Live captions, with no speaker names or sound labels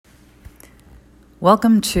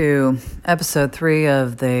Welcome to episode 3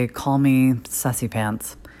 of They Call Me Sassy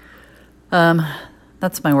Pants.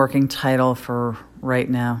 That's my working title for right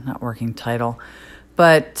now. Not working title,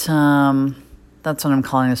 but that's what I'm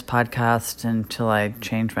calling this podcast until I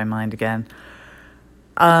change my mind again.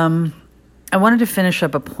 I wanted to finish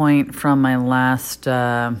up a point from my last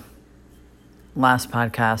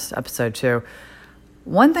podcast, episode 2.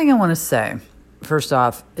 One thing I want to say, first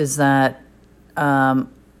off, is that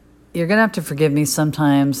you're going to have to forgive me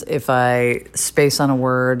sometimes if I space on a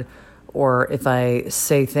word or if I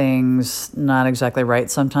say things not exactly right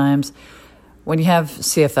sometimes. When you have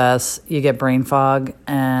CFS, you get brain fog,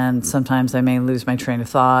 and sometimes I may lose my train of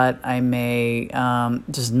thought. I may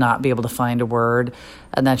just not be able to find a word,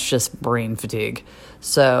 and that's just brain fatigue.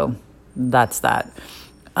 So that's that.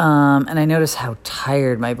 And I notice how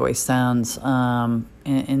tired my voice sounds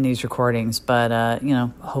in these recordings, but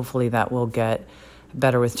hopefully that will get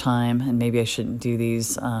better with time, and maybe I shouldn't do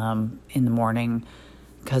these in the morning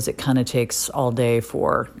because it kind of takes all day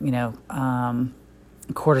for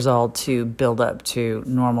cortisol to build up to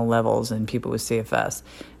normal levels in people with CFS.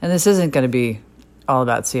 And this isn't going to be all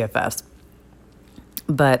about CFS,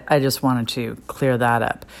 but I just wanted to clear that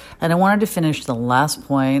up. And I wanted to finish the last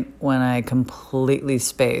point when I completely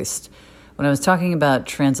spaced when I was talking about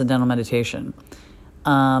transcendental meditation.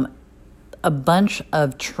 A bunch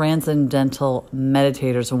of transcendental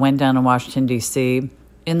meditators went down to Washington, D.C.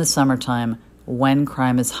 in the summertime when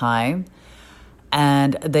crime is high,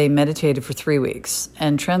 and they meditated for 3 weeks.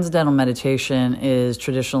 And transcendental meditation is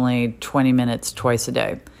traditionally 20 minutes twice a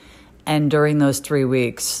day. And during those 3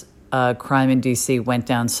 weeks, crime in D.C. went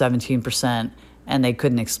down 17%, and they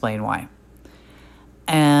couldn't explain why.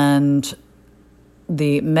 And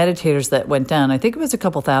the meditators that went down, I think it was a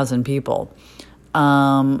couple thousand people,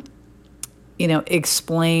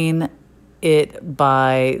 explain it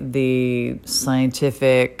by the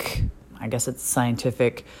scientific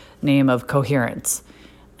name of coherence.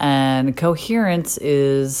 And coherence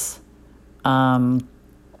is, I'm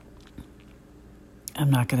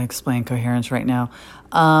not going to explain coherence right now.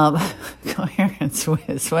 Coherence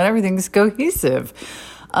is when everything's cohesive.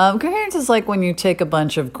 Coherence is like when you take a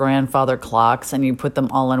bunch of grandfather clocks and you put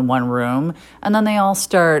them all in one room, and then they all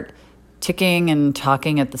start ticking and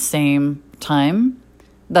talking at the same time.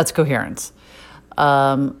 That's coherence.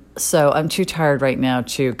 So I'm too tired right now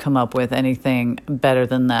to come up with anything better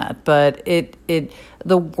than that. But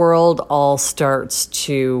the world all starts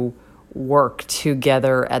to work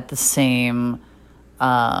together at the same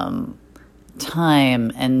time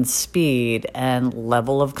and speed and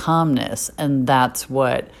level of calmness. And that's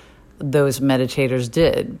what those meditators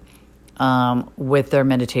did with their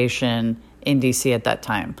meditation in DC at that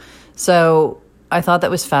time. So I thought that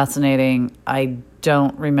was fascinating. I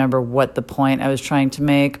don't remember what the point I was trying to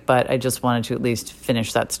make, but I just wanted to at least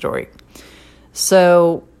finish that story.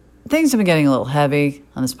 So things have been getting a little heavy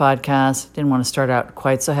on this podcast. Didn't want to start out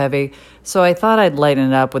quite so heavy. So I thought I'd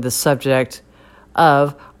lighten it up with the subject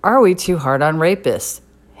of, are we too hard on rapists?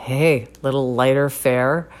 Hey, little lighter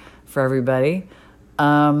fare for everybody.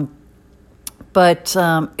 But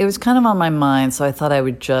it was kind of on my mind, so I thought I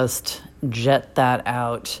would just jet that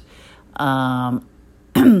out.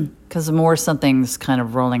 Because the more something's kind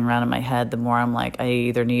of rolling around in my head, the more I'm like, I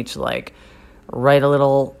either need to write a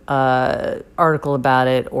little article about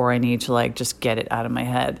it, or I need to just get it out of my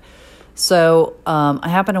head. So I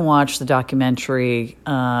happened to watch the documentary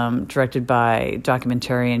directed by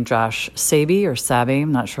documentarian Josh Sabe, or Sabe,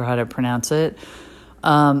 I'm not sure how to pronounce it.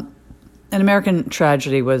 An American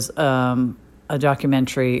Tragedy was a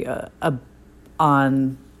documentary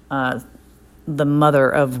on the mother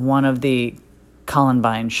of one of the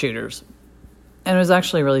Columbine shooters. And it was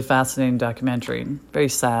actually a really fascinating documentary. Very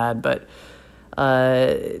sad, but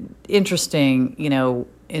interesting,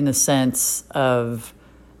 in the sense of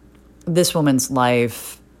this woman's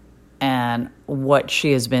life and what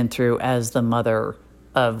she has been through as the mother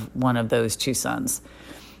of one of those two sons.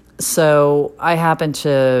 So I happened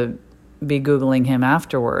to be Googling him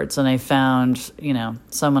afterwards, and I found,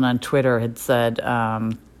 someone on Twitter had said,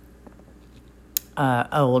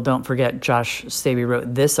 don't forget Josh Sabe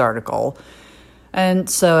wrote this article. And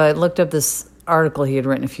so I looked up this article he had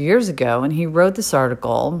written a few years ago, and he wrote this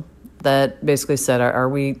article that basically said,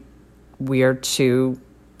 we are too,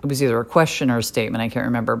 it was either a question or a statement, I can't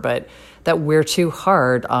remember, but that we're too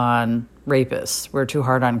hard on rapists. We're too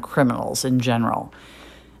hard on criminals in general.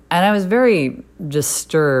 And I was very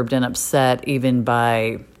disturbed and upset even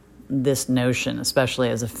by this notion, especially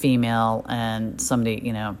as a female and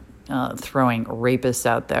somebody, throwing rapists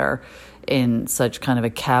out there in such kind of a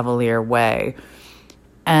cavalier way.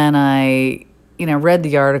 And I, read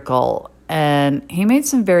the article, And he made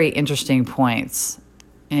some very interesting points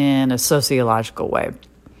in a sociological way.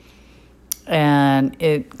 And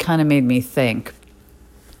it kind of made me think.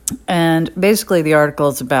 And basically the article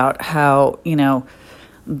is about how,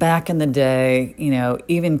 back in the day,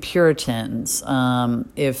 even Puritans,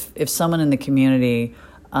 if someone in the community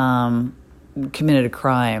committed a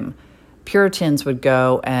crime, Puritans would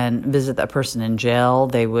go and visit that person in jail.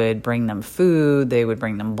 They would bring them food. They would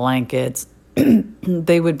bring them blankets.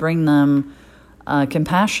 They would bring them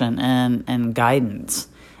compassion and guidance.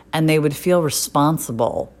 And they would feel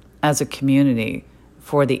responsible as a community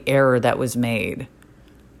for the error that was made.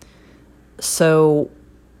 So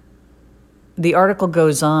the article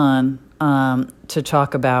goes on to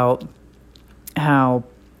talk about how,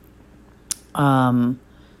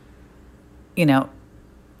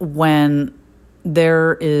 when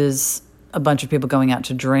there is a bunch of people going out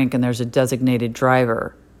to drink and there's a designated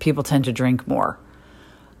driver, people tend to drink more.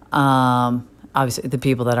 Obviously, the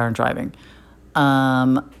people that aren't driving.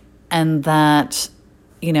 And that,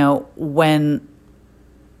 when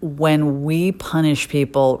we punish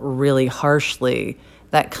people really harshly,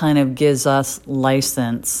 that kind of gives us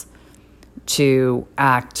license to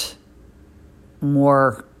act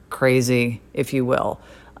more crazy, if you will,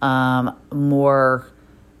 more,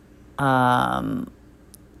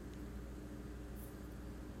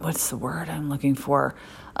 what's the word I'm looking for?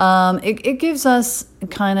 It gives us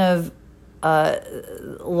kind of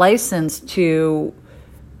license to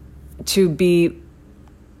be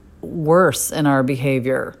worse in our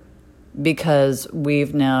behavior because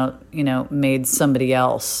we've now, made somebody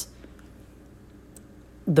else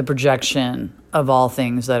the projection of all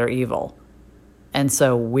things that are evil. And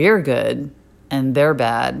so we're good and they're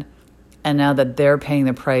bad. And now that they're paying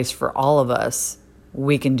the price for all of us,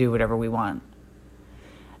 we can do whatever we want.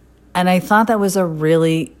 And I thought that was a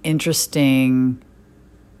really interesting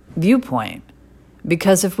viewpoint,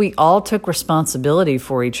 because if we all took responsibility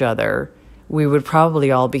for each other, we would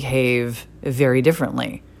probably all behave very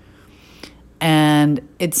differently. And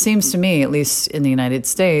it seems to me, at least in the United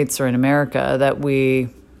States or in America, that we,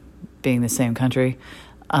 being the same country,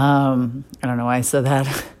 I don't know why I said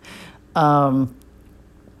that,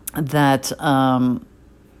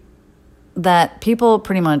 that people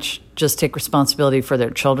pretty much just take responsibility for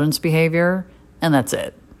their children's behavior, and that's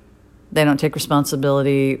it. They don't take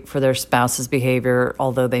responsibility for their spouse's behavior,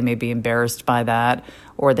 although they may be embarrassed by that,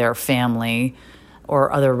 or their family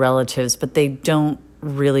or other relatives, but they don't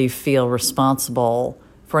really feel responsible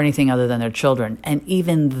for anything other than their children. And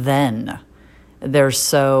even then, there's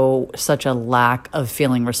such a lack of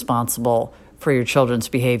feeling responsible for your children's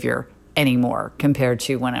behavior anymore compared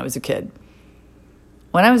to when I was a kid.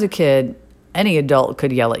 When I was a kid, any adult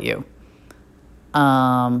could yell at you.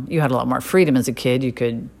 You had a lot more freedom as a kid. You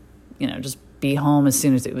could, just be home as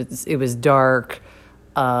soon as it was dark.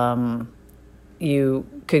 You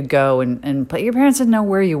could go and play. Your parents didn't know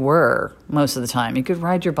where you were most of the time. You could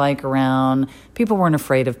ride your bike around. People weren't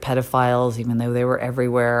afraid of pedophiles, even though they were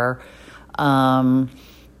everywhere.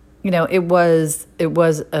 It was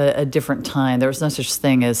a different time. There was no such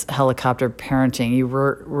thing as helicopter parenting. You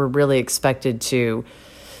were really expected to.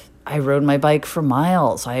 I rode my bike for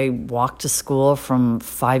miles. I walked to school from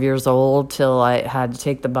 5 years old till I had to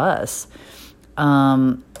take the bus.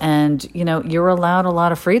 You're allowed a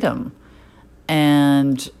lot of freedom.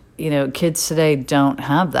 And, kids today don't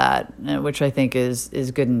have that, which I think is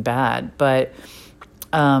good and bad. But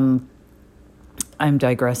I'm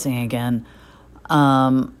digressing again.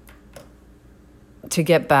 To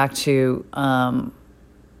get back to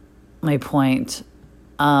my point,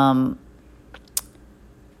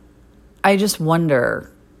 I just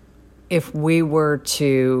wonder if we were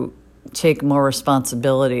to take more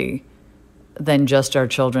responsibility than just our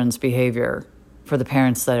children's behavior, for the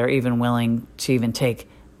parents that are even willing to even take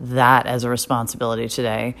that as a responsibility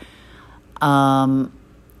today, what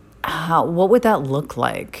would that look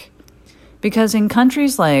like? Because in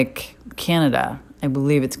countries like Canada, I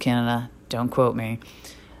believe it's Canada, don't quote me,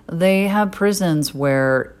 they have prisons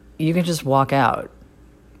where you can just walk out.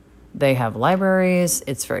 They have libraries.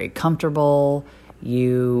 It's very comfortable.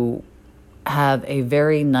 You have a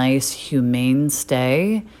very nice, humane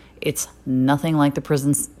stay. It's nothing like the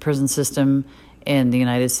prison system in the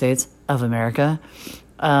United States of America.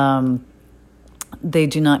 They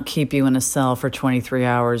do not keep you in a cell for 23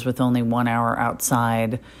 hours with only 1 hour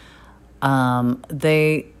outside.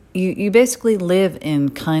 You basically live in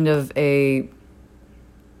kind of a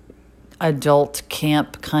adult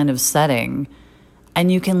camp kind of setting,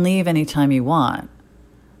 and you can leave anytime you want.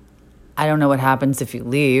 I don't know what happens if you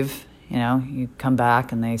leave. You come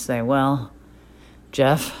back and they say, well,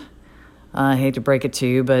 Jeff, I hate to break it to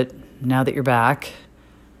you, but now that you're back,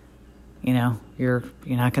 you're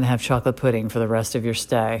not going to have chocolate pudding for the rest of your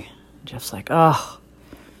stay. Jeff's like, oh,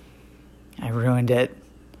 I ruined it.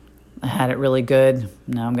 I had it really good.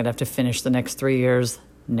 Now I'm going to have to finish the next 3 years.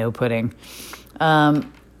 No pudding. I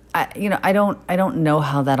don't know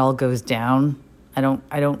how that all goes down. I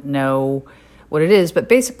don't know what it is, but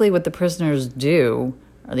basically what the prisoners do,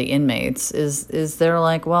 or the inmates, is they're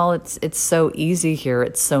like, well, it's so easy here.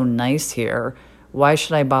 It's so nice here. Why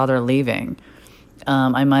should I bother leaving?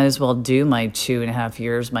 I might as well do my 2.5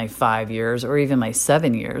 years, my 5 years, or even my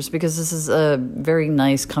 7 years, because this is a very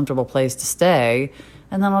nice, comfortable place to stay,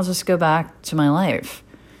 and then I'll just go back to my life.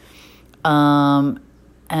 And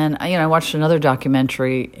I watched another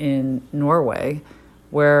documentary in Norway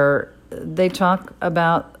where they talk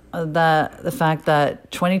about the fact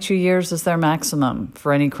that 22 years is their maximum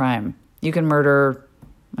for any crime. You can murder,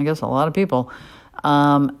 I guess, a lot of people.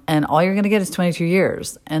 And all you're going to get is 22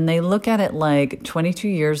 years. And they look at it like 22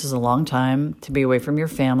 years is a long time to be away from your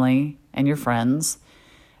family and your friends.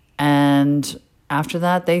 And after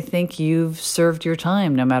that, they think you've served your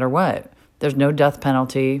time no matter what. There's no death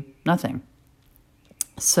penalty, nothing.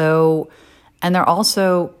 So, and they're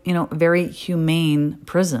also, very humane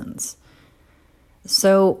prisons.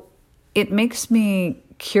 So it makes me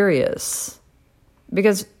curious,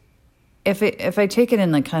 because if I take it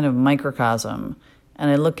in the kind of microcosm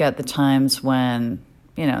and I look at the times when,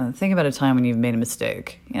 think about a time when you've made a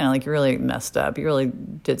mistake, like you really messed up, you really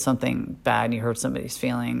did something bad and you hurt somebody's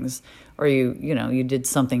feelings, or you did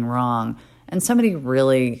something wrong and somebody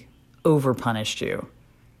really overpunished you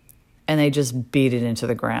and they just beat it into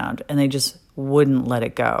the ground and they just wouldn't let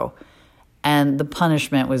it go. And the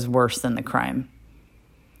punishment was worse than the crime.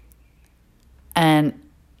 And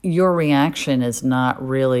your reaction is not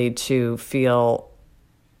really to feel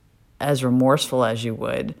as remorseful as you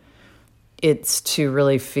would. It's to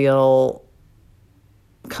really feel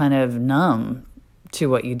kind of numb to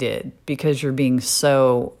what you did, because you're being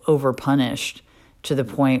so overpunished to the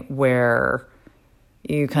point where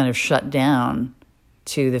you kind of shut down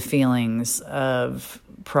to the feelings of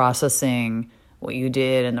processing what you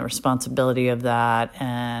did and the responsibility of that,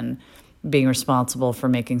 and being responsible for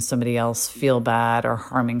making somebody else feel bad or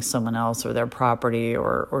harming someone else or their property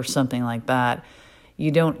or something like that.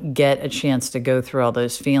 You don't get a chance to go through all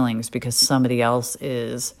those feelings because somebody else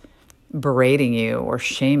is berating you or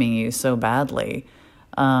shaming you so badly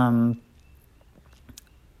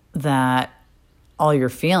that all you're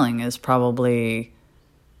feeling is probably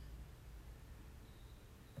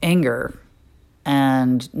anger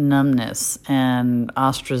and numbness and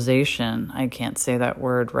ostracization. I can't say that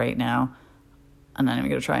word right now. I'm not even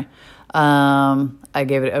going to try.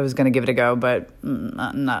 I was going to give it a go, but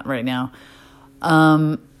not right now.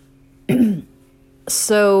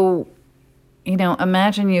 So,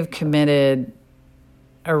 imagine you've committed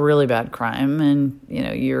a really bad crime and,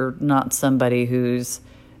 you're not somebody who's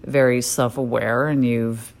very self-aware, and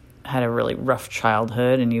you've had a really rough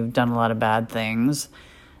childhood and you've done a lot of bad things.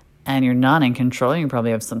 And you're not in control. You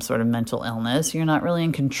probably have some sort of mental illness. You're not really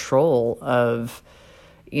in control of,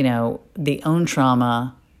 the own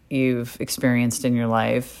trauma you've experienced in your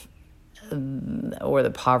life, or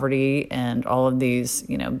the poverty and all of these,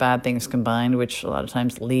 bad things combined, which a lot of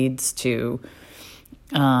times leads to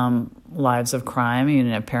lives of crime. You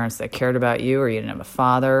didn't have parents that cared about you, or you didn't have a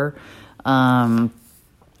father,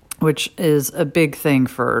 which is a big thing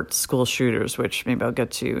for school shooters, which maybe I'll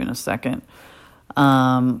get to in a second.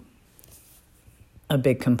 A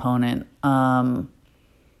big component.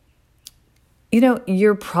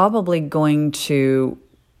 You're probably going to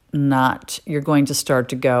you're going to start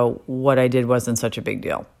to go, what I did wasn't such a big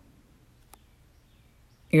deal.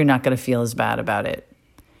 You're not going to feel as bad about it.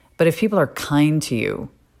 But if people are kind to you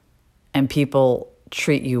and people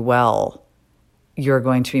treat you well, you're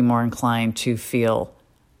going to be more inclined to feel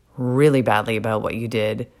really badly about what you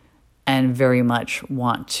did and very much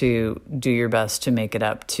want to do your best to make it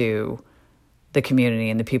up to the community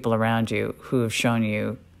and the people around you who have shown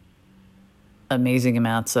you amazing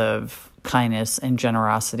amounts of kindness and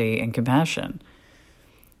generosity and compassion.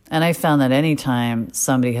 And I found that anytime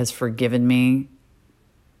somebody has forgiven me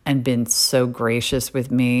and been so gracious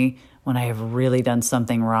with me when I have really done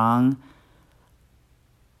something wrong,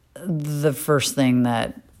 the first thing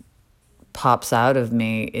that pops out of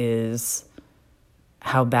me is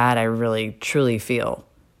how bad I really truly feel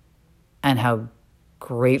and how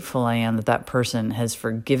grateful I am that that person has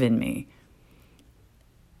forgiven me.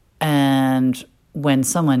 And when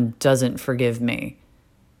someone doesn't forgive me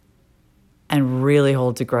and really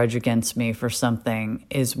holds a grudge against me for something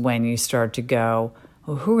is when you start to go,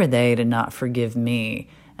 well, who are they to not forgive me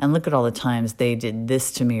and look at all the times they did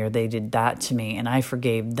this to me or they did that to me, and I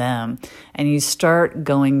forgave them. And you start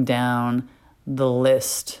going down the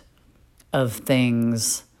list of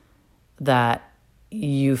things that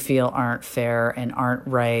you feel aren't fair and aren't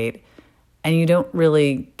right, and you don't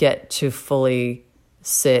really get to fully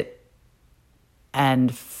sit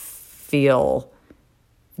and feel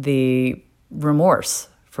the remorse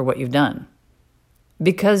for what you've done,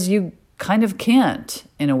 because you kind of can't,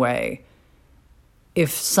 in a way,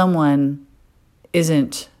 if someone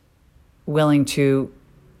isn't willing to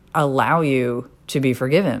allow you to be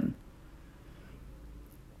forgiven.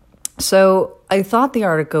 So I thought the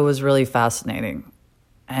article was really fascinating,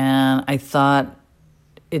 and I thought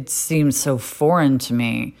it seemed so foreign to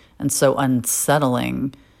me and so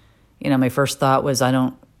unsettling. My first thought was,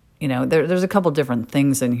 there's a couple different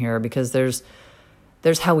things in here, because there's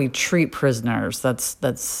how we treat prisoners.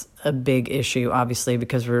 That's a big issue, obviously,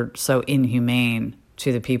 because we're so inhumane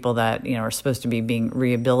to the people that, are supposed to be being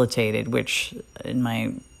rehabilitated, which in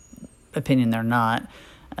my opinion, they're not.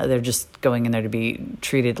 They're just going in there to be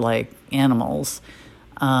treated like animals.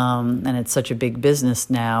 And it's such a big business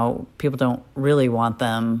now. People don't really want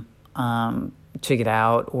them to get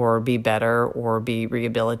out or be better or be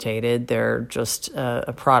rehabilitated. They're just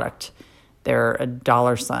a product. They're a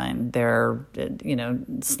dollar sign. They're,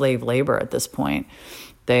 slave labor at this point.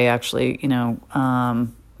 They actually,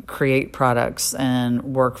 create products and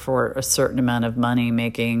work for a certain amount of money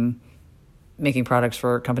making products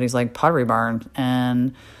for companies like Pottery Barn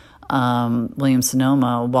and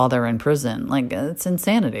Williams-Sonoma while they're in prison. Like, it's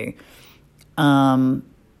insanity.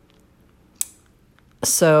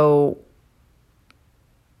 So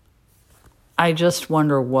I just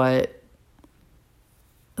wonder what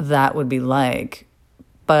that would be like.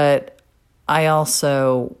 But I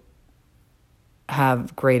also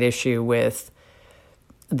have great issue with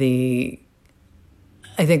I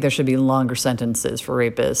think there should be longer sentences for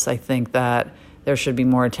rapists. I think that there should be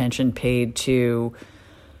more attention paid to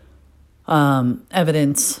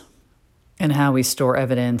evidence and how we store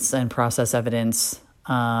evidence and process evidence,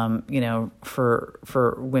 for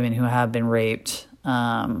women who have been raped.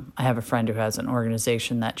 I have a friend who has an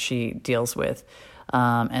organization that she deals with,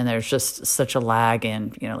 and there's just such a lag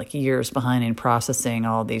in, years behind in processing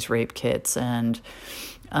all these rape kits. And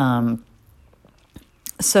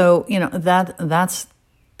so, that's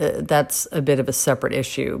a bit of a separate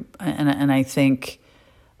issue. And I think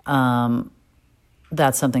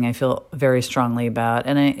that's something I feel very strongly about.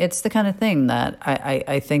 And it's the kind of thing that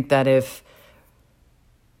I think that if,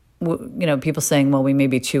 people saying, well, we may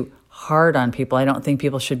be too hard on people. I don't think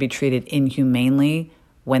people should be treated inhumanely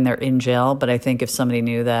when they're in jail. But I think if somebody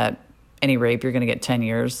knew that any rape, you're going to get 10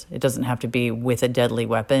 years, it doesn't have to be with a deadly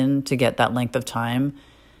weapon to get that length of time.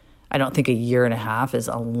 I don't think a year and a half is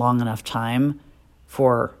a long enough time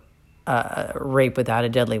for rape without a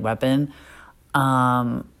deadly weapon.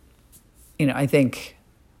 I think,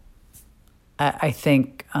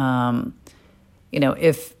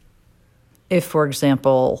 if, for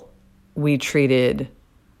example, we treated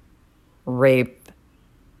rape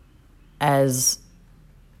as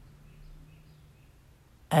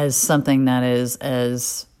something that is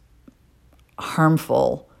as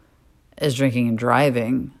harmful as drinking and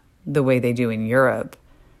driving, the way they do in Europe.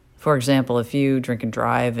 For example, if you drink and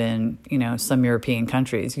drive in, some European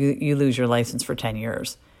countries, you lose your license for 10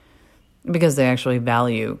 years because they actually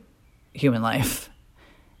value human life.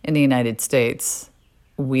 In the United States,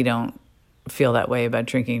 we don't feel that way about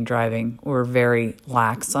drinking and driving. We're very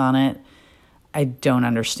lax on it. I don't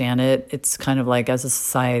understand it. It's kind of like, as a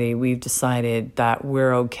society, we've decided that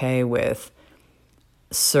we're okay with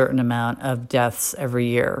a certain amount of deaths every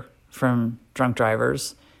year from drunk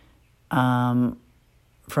drivers, from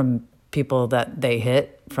people that they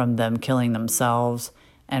hit, from them killing themselves,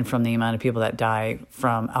 and from the amount of people that die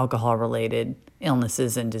from alcohol-related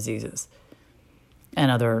illnesses and diseases and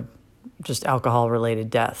other just alcohol-related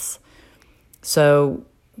deaths. So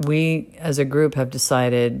we, as a group, have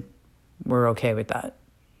decided we're okay with that.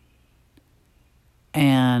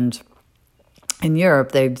 And in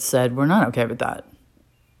Europe, they've said, we're not okay with that.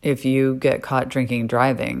 If you get caught drinking and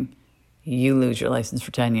driving, you lose your license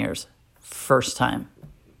for 10 years. First time.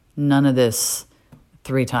 None of this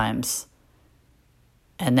 3 times.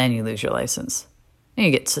 And then you lose your license. And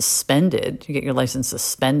you get suspended. You get your license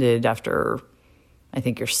suspended after, I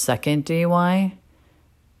think, your second DUI.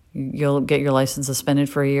 You'll get your license suspended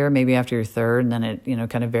for a year, maybe after your third, and then it,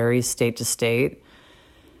 kind of varies state to state.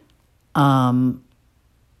 But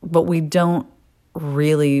we don't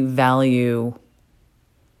really value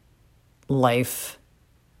life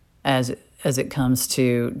as it comes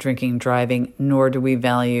to drinking and driving, nor do we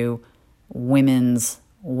value women's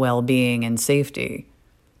well-being and safety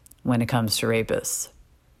when it comes to rapists.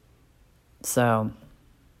 So,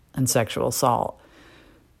 and sexual assault.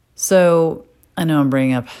 So I know I'm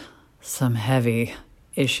bringing up some heavy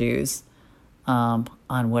issues on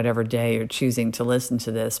whatever day you're choosing to listen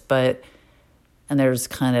to this, and there's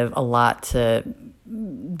kind of a lot to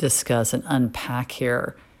discuss and unpack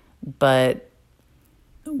here. But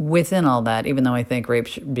within all that, even though I think rape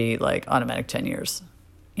should be like automatic 10 years,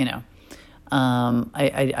 I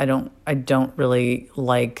don't really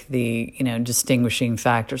like the, distinguishing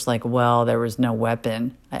factors like, well, there was no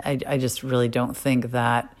weapon. I just really don't think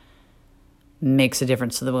that makes a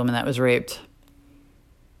difference to the woman that was raped.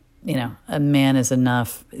 A man is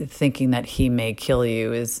enough. Thinking that he may kill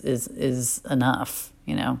you is enough.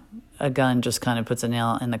 A gun just kind of puts a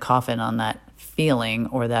nail in the coffin on that feeling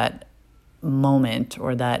or that moment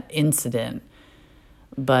or that incident.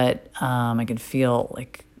 But I could feel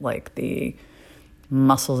like the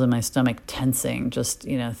muscles in my stomach tensing just,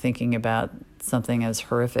 thinking about something as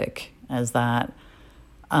horrific as that.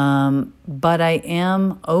 But I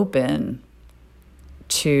am open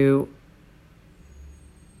to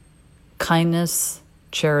kindness,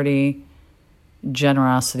 charity,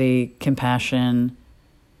 generosity, compassion,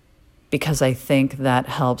 because I think that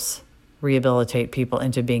helps rehabilitate people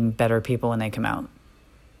into being better people when they come out.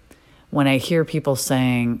 When I hear people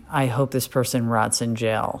saying, I hope this person rots in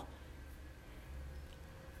jail,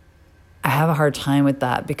 I have a hard time with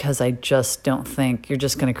that because I just don't think you're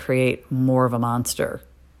just going to create more of a monster.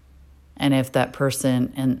 And if that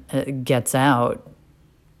person gets out,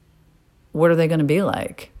 what are they going to be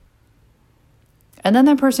like? And then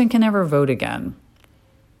that person can never vote again.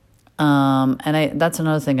 That's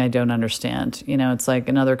another thing I don't understand. It's like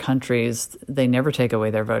in other countries, they never take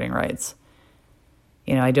away their voting rights.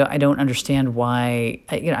 I don't understand why.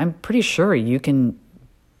 I'm pretty sure you can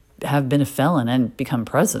have been a felon and become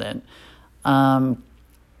president.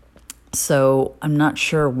 So I'm not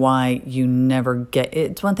sure why you never get.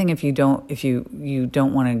 It's one thing if you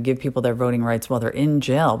don't want to give people their voting rights while they're in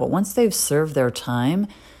jail, but once they've served their time,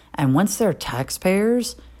 and once they're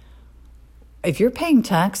taxpayers, if you're paying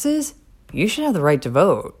taxes, you should have the right to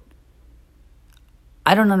vote.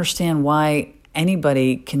 I don't understand why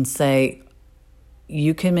anybody can say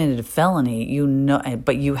you committed a felony,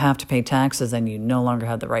 but you have to pay taxes and you no longer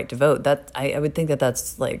have the right to vote. I would think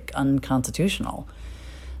that's like unconstitutional.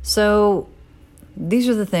 So these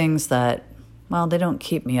are the things that, well, they don't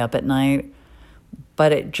keep me up at night,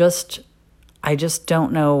 but I just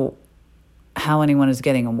don't know how anyone is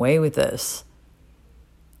getting away with this,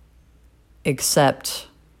 except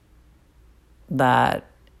that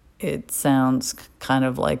it sounds kind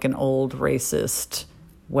of like an old racist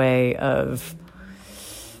way of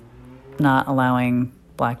not allowing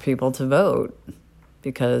Black people to vote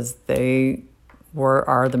because they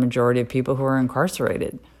are the majority of people who are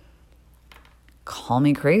incarcerated. Call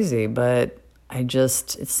me crazy, but it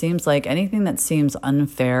seems like anything that seems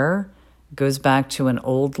unfair goes back to an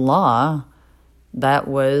old law that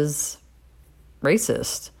was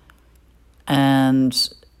racist. And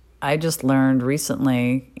I just learned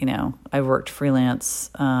recently, I worked freelance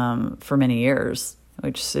for many years,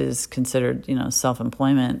 which is considered,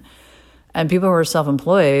 self-employment. And people who are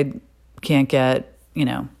self-employed can't get,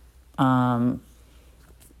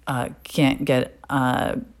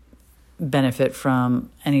 benefit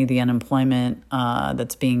from any of the unemployment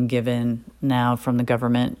that's being given now from the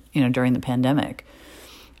government, during the pandemic.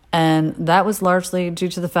 And that was largely due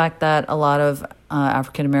to the fact that a lot of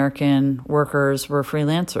African-American workers were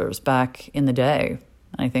freelancers back in the day.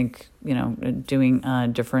 I think, doing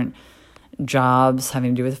different jobs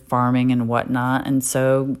having to do with farming and whatnot. And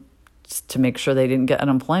so to make sure they didn't get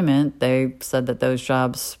unemployment, they said that those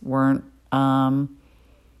jobs weren't I'm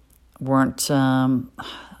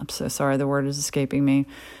so sorry, the word is escaping me,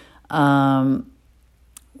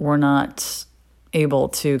 were not able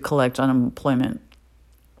to collect unemployment.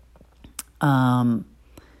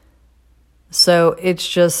 So it's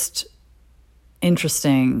just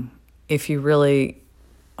interesting if you really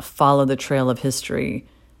follow the trail of history,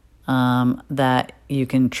 that you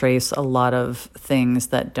can trace a lot of things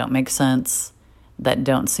that don't make sense, that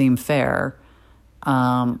don't seem fair,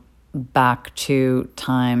 back to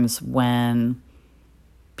times when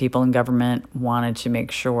people in government wanted to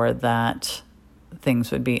make sure that things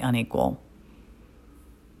would be unequal,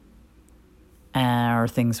 or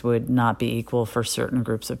things would not be equal for certain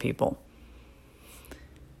groups of people.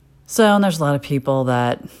 So, and there's a lot of people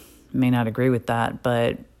that may not agree with that,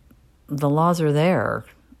 but the laws are there.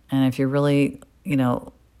 And if you really,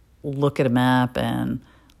 look at a map and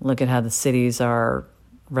look at how the cities are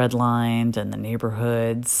redlined and the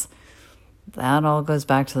neighborhoods, that all goes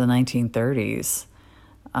back to the 1930s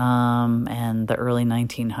and the early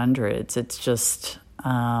 1900s. It's just,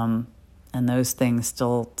 and those things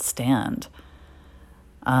still stand.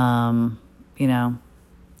 You know,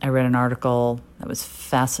 I read an article that was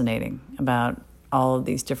fascinating about all of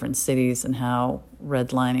these different cities and how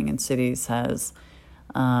redlining in cities has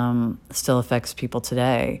still affects people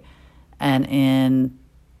today. And in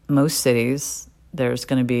most cities, there's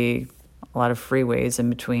going to be a lot of freeways in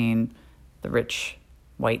between the rich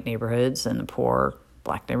white neighborhoods and the poor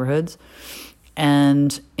black neighborhoods.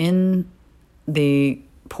 And in the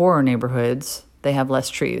poorer neighborhoods, they have less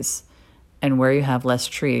trees. And where you have less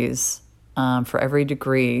trees, for every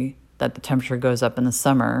degree that the temperature goes up in the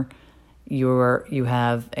summer, you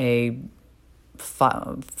have a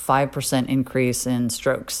 5% increase in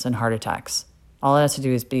strokes and heart attacks. All it has to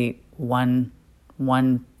do is be one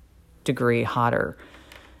degree hotter.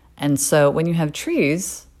 And so when you have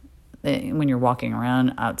trees, when you're walking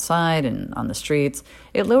around outside and on the streets,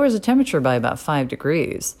 it lowers the temperature by about 5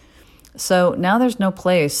 degrees. So now there's no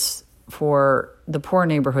place for the poor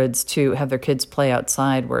neighborhoods to have their kids play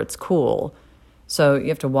outside where it's cool. So you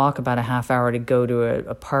have to walk about a half hour to go to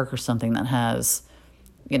a park or something that has,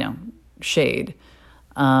 shade.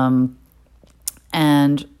 And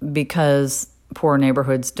because poor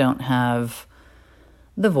neighborhoods don't have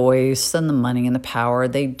the voice and the money and the power,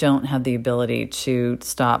 they don't have the ability to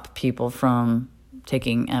stop people from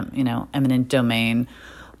taking, eminent domain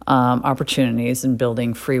opportunities and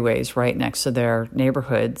building freeways right next to their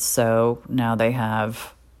neighborhoods. So now they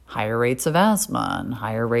have higher rates of asthma and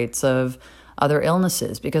higher rates of other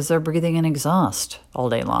illnesses because they're breathing in exhaust all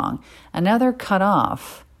day long. And now they're cut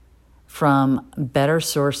off from better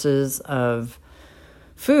sources of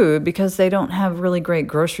food because they don't have really great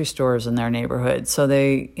grocery stores in their neighborhood. So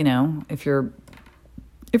they, if you're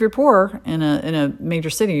poor in a major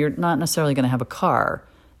city, you're not necessarily going to have a car.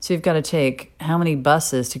 So you've got to take how many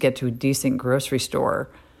buses to get to a decent grocery store,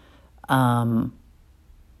 how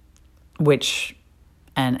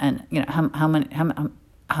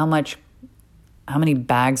many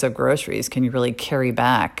bags of groceries can you really carry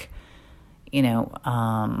back,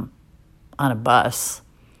 on a bus?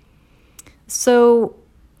 So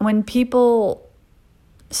when people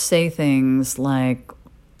say things like,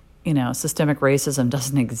 systemic racism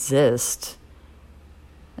doesn't exist,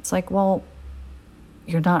 it's like, well,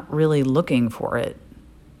 you're not really looking for it.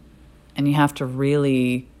 And you have to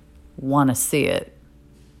really want to see it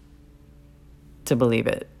to believe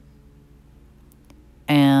it.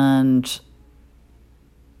 And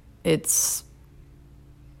it's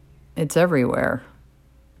everywhere.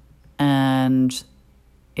 And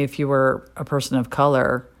if you were a person of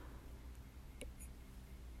color,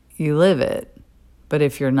 you live it. But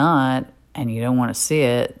if you're not and you don't want to see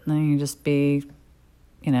it, then you just be,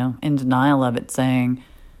 in denial of it, saying,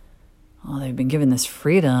 oh, they've been given this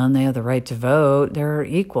freedom, they have the right to vote, they're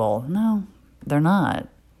equal. No, they're not.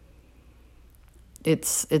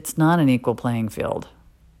 It's not an equal playing field.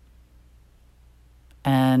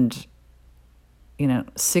 And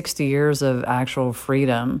 60 years of actual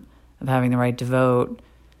freedom, of having the right to vote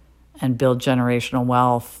and build generational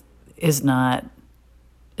wealth is not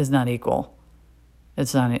equal.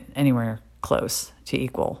 It's not anywhere close to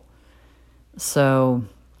equal. So,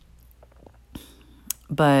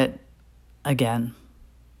 but again,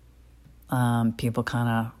 people kind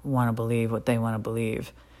of want to believe what they want to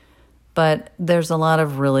believe. But there's a lot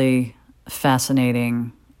of really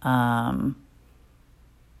fascinating articles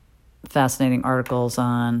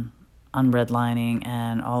on redlining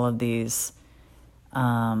and all of these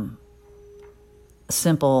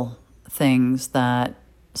simple things that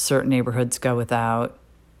certain neighborhoods go without,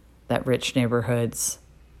 that rich neighborhoods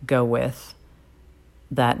go with,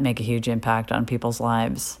 that make a huge impact on people's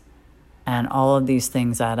lives. And all of these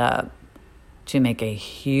things add up to make a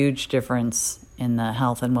huge difference in the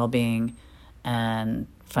health and well-being and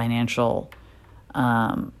financial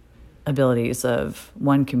abilities of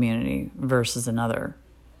one community versus another.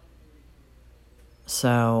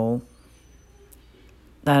 So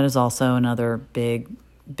that is also another big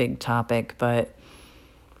topic, but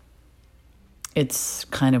it's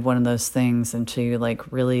kind of one of those things until you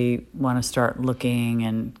really want to start looking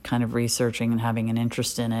and kind of researching and having an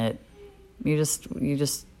interest in it, you just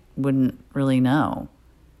wouldn't really know.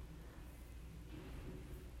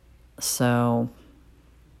 So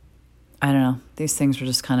I don't know. These things were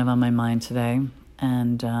just kind of on my mind today,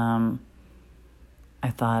 and I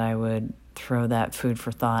thought I would throw that food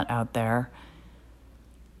for thought out there.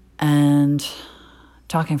 And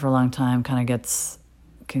talking for a long time can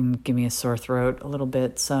give me a sore throat a little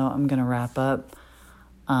bit, so I'm going to wrap up.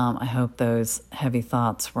 I hope those heavy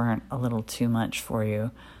thoughts weren't a little too much for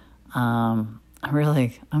you. I'm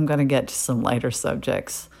going to get to some lighter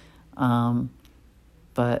subjects.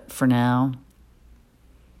 But for now,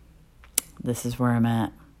 this is where I'm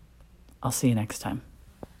at. I'll see you next time.